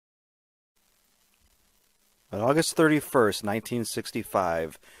On August 31st,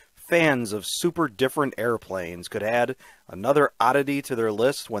 1965, fans of super different airplanes could add another oddity to their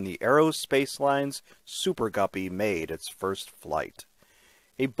list when the Aero Spacelines Super Guppy made its first flight.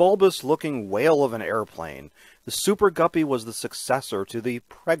 A bulbous-looking whale of an airplane, the Super Guppy was the successor to the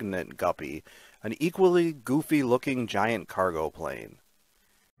Pregnant Guppy, an equally goofy-looking giant cargo plane.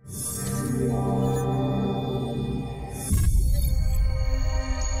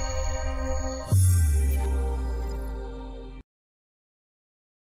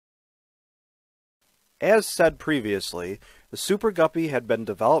 As said previously, the Super Guppy had been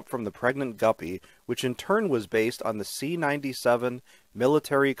developed from the Pregnant Guppy, which in turn was based on the C-97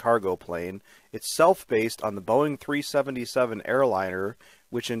 military cargo plane, itself based on the Boeing 377 airliner,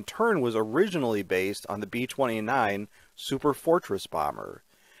 which in turn was originally based on the B-29 Super Fortress bomber.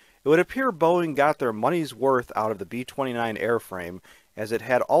 It would appear Boeing got their money's worth out of the B-29 airframe, as it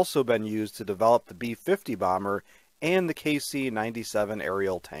had also been used to develop the B-50 bomber and the KC-97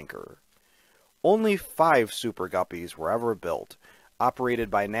 aerial tanker. Only 5 Super Guppies were ever built.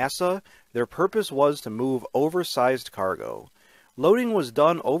 Operated by NASA, their purpose was to move oversized cargo. Loading was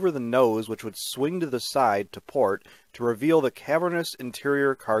done over the nose, which would swing to the side to port to reveal the cavernous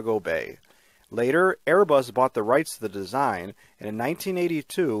interior cargo bay. Later, Airbus bought the rights to the design, and in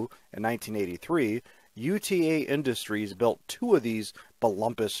 1982 and 1983, UTA Industries built 2 of these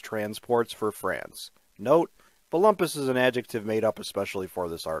Bolumpus transports for France. Note, Bolumpus is an adjective made up especially for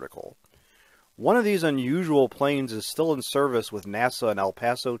this article. One of these unusual planes is still in service with NASA in El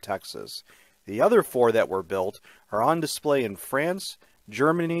Paso, Texas. The other 4 that were built are on display in France,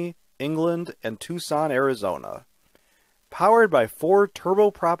 Germany, England, and Tucson, Arizona. Powered by 4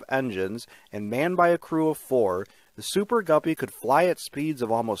 turboprop engines and manned by a crew of 4, the Super Guppy could fly at speeds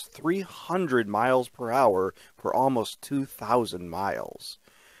of almost 300 miles per hour for almost 2,000 miles.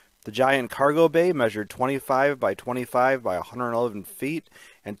 The giant cargo bay measured 25 by 25 by 111 feet,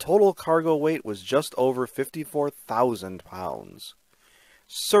 and total cargo weight was just over 54,000 pounds.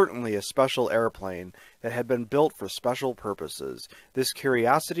 Certainly a special airplane that had been built for special purposes, this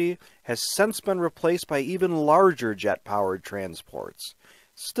curiosity has since been replaced by even larger jet-powered transports.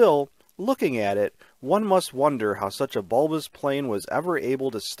 Still, looking at it, one must wonder how such a bulbous plane was ever able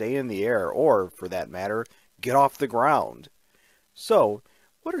to stay in the air or, for that matter, get off the ground. So,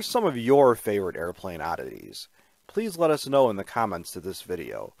 what are some of your favorite airplane oddities? Please let us know in the comments to this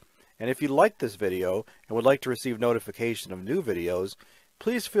video. And if you liked this video and would like to receive notification of new videos,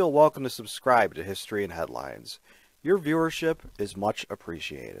 please feel welcome to subscribe to History and Headlines. Your viewership is much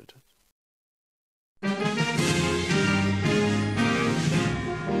appreciated.